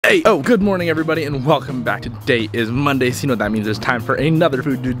Hey! Oh, good morning everybody and welcome back. Today is Monday, so you know what that means. It's time for another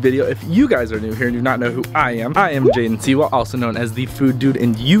Food Dude video. If you guys are new here and do not know who I am Jayden Siwa, also known as the Food Dude,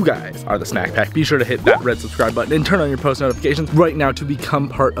 and you guys are the Snack Pack. Be sure to hit that red subscribe button and turn on your post notifications right now to become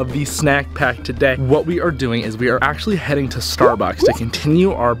part of the Snack Pack today. What we are doing is we are actually heading to Starbucks to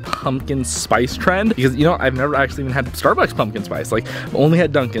continue our pumpkin spice trend, because you know, I've never actually even had Starbucks pumpkin spice. Like, I've only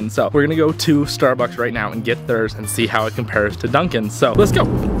had Dunkin', so we're gonna go to Starbucks right now and get theirs and see how it compares to Dunkin'. So let's go.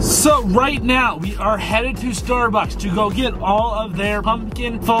 So right now we are headed to Starbucks to go get all of their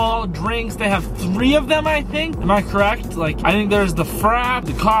pumpkin fall drinks. They have 3 of them, I think. Am I correct? Like, I think there's the frap,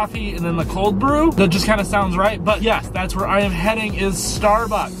 the coffee, and then the cold brew. That just kind of sounds right. But yes, that's where I am heading, is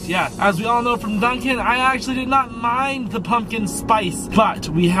Starbucks. Yes, as we all know from Dunkin', I actually did not mind the pumpkin spice, but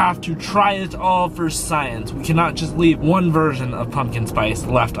we have to try it all for science. We cannot just leave one version of pumpkin spice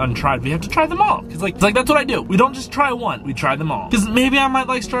left untried. We have to try them all. Cause like that's what I do. We don't just try one, we try them all. Cause maybe I might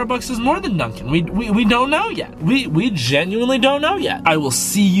like Starbucks more than Dunkin'. We don't know yet. We genuinely don't know yet. I will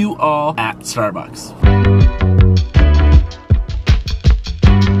see you all at Starbucks.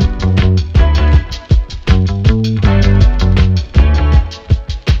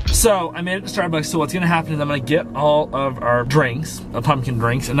 So I made it to Starbucks, so what's gonna happen is I'm gonna get all of our drinks, pumpkin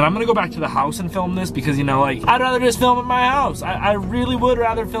drinks, and then I'm gonna go back to the house and film this because, you know, like, I'd rather just film at my house. I really would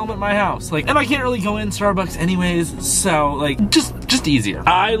rather film at my house. Like, and I can't really go in Starbucks anyways, so like, just easier.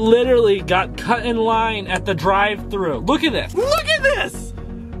 I literally got cut in line at the drive-thru. Look at this. Look at this!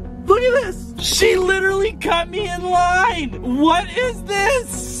 Look at this! She literally cut me in line! What is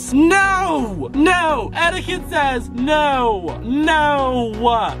this? No! No! Etiquette says no!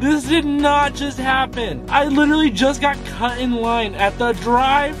 No! This did not just happen. I literally just got cut in line at the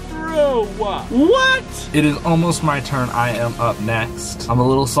drive-thru. What? It is almost my turn. I am up next. I'm a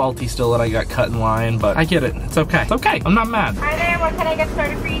little salty still that I got cut in line, but I get it. It's okay. It's okay. I'm not mad. Hi there, what can I get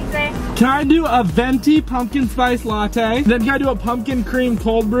started for you today? Can I do a venti pumpkin spice latte? Then can I do a pumpkin cream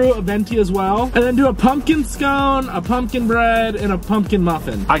cold brew, a venti as well? And then do a pumpkin scone, a pumpkin bread, and a pumpkin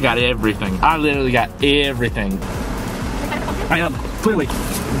muffin. I got everything. I literally got everything. I am clearly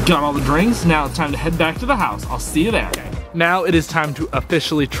got all the drinks. Now it's time to head back to the house. I'll see you there. Okay. Now it is time to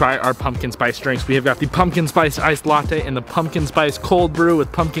officially try our pumpkin spice drinks. We have got the pumpkin spice iced latte and the pumpkin spice cold brew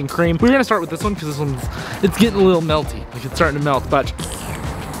with pumpkin cream. We're gonna start with this one because this one's, it's getting a little melty. Like, it's starting to melt, but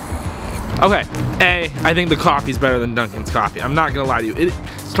okay. I think the coffee's better than Dunkin's coffee. I'm not gonna lie to you.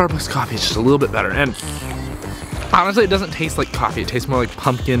 Starbucks coffee is just a little bit better, and honestly, it doesn't taste like coffee. It tastes more like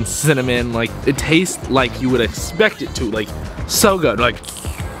pumpkin, cinnamon. Like, it tastes like you would expect it to. Like, so good. Like,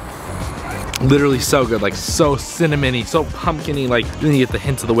 literally so good. Like, so cinnamony, so pumpkin-y. Like, then you get the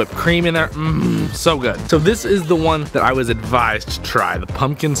hints of the whipped cream in there. So good. So this is the one that I was advised to try. The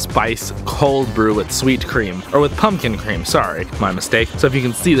pumpkin spice cold brew with sweet cream. Or with pumpkin cream, sorry. My mistake. So if you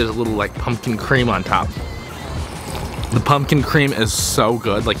can see, there's a little, like, pumpkin cream on top. The pumpkin cream is so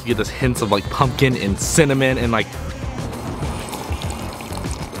good. Like, you get this hints of like pumpkin and cinnamon and like,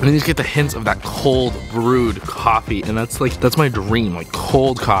 and then you just get the hints of that cold brewed coffee, and that's my dream. Like,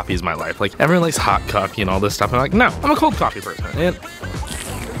 cold coffee is my life. Like, everyone likes hot coffee and all this stuff, and I'm like, no, I'm a cold coffee person. And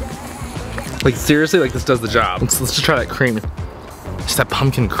like, seriously, like, this does the job. Let's just try that cream. Just that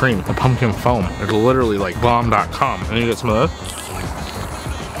pumpkin cream, the pumpkin foam. It's literally like bomb.com, and then you get some of this.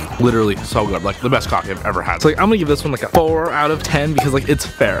 Literally so good, like the best coffee I've ever had. So like, I'm gonna give this one like a 4 out of 10 because like, it's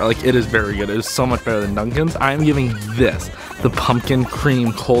fair. Like, it is very good. It is so much better than Dunkin's. I'm giving this, the pumpkin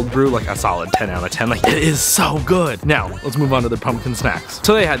cream cold brew, like a solid 10 out of 10. Like, it is so good. Now let's move on to the pumpkin snacks.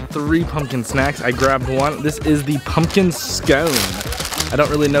 So they had 3 pumpkin snacks. I grabbed one. This is the pumpkin scone. I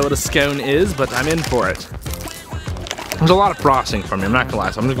don't really know what a scone is, but I'm in for it. There's a lot of frosting from me, I'm not gonna lie,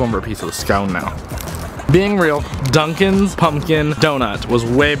 so I'm just going for a piece of the scone now. Being real, Dunkin's pumpkin donut was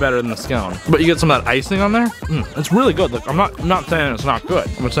way better than the scone. But you get some of that icing on there, it's really good. Look, I'm not saying it's not good.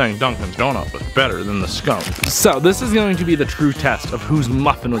 I'm saying Dunkin's donut was better than the scone. So this is going to be the true test of whose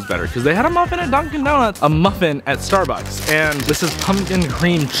muffin was better, because they had a muffin at Dunkin' Donuts, a muffin at Starbucks, and this is pumpkin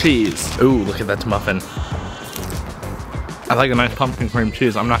cream cheese. Ooh, look at that muffin. I like a nice pumpkin cream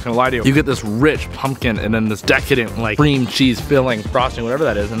cheese, I'm not gonna lie to you. You get this rich pumpkin and then this decadent, like, cream cheese filling, frosting, whatever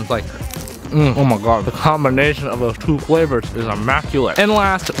that is, and it's like, oh my god, the combination of those 2 flavors is immaculate. And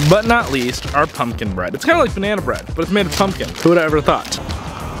last but not least, our pumpkin bread. It's kind of like banana bread, but it's made of pumpkin. Who would have ever thought?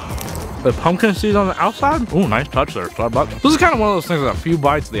 The pumpkin seeds on the outside? Ooh, nice touch there, Starbucks. This is kind of one of those things that a few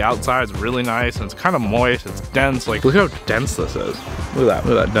bites, the outside's really nice, and it's kind of moist, it's dense. Like, look how dense this is. Look at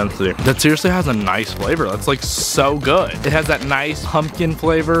that density. That seriously has a nice flavor. That's like so good. It has that nice pumpkin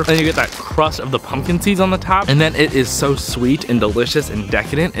flavor, and you get that crust of the pumpkin seeds on the top, and then it is so sweet and delicious and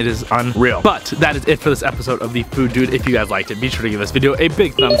decadent. It is unreal. But that is it for this episode of The Food Dude. If you guys liked it, be sure to give this video a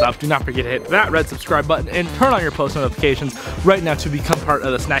big thumbs up. Do not forget to hit that red subscribe button and turn on your post notifications right now to become part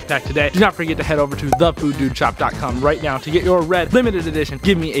of the snack pack today. Do not forget to head over to thefooddudeshop.com right now to get your red limited edition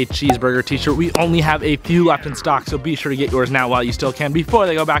Give Me a Cheeseburger t-shirt. We only have a few left in stock, so be sure to get yours now while you still can before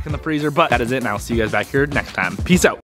they go back in the freezer. But that is it, and I'll see you guys back here next time. Peace out.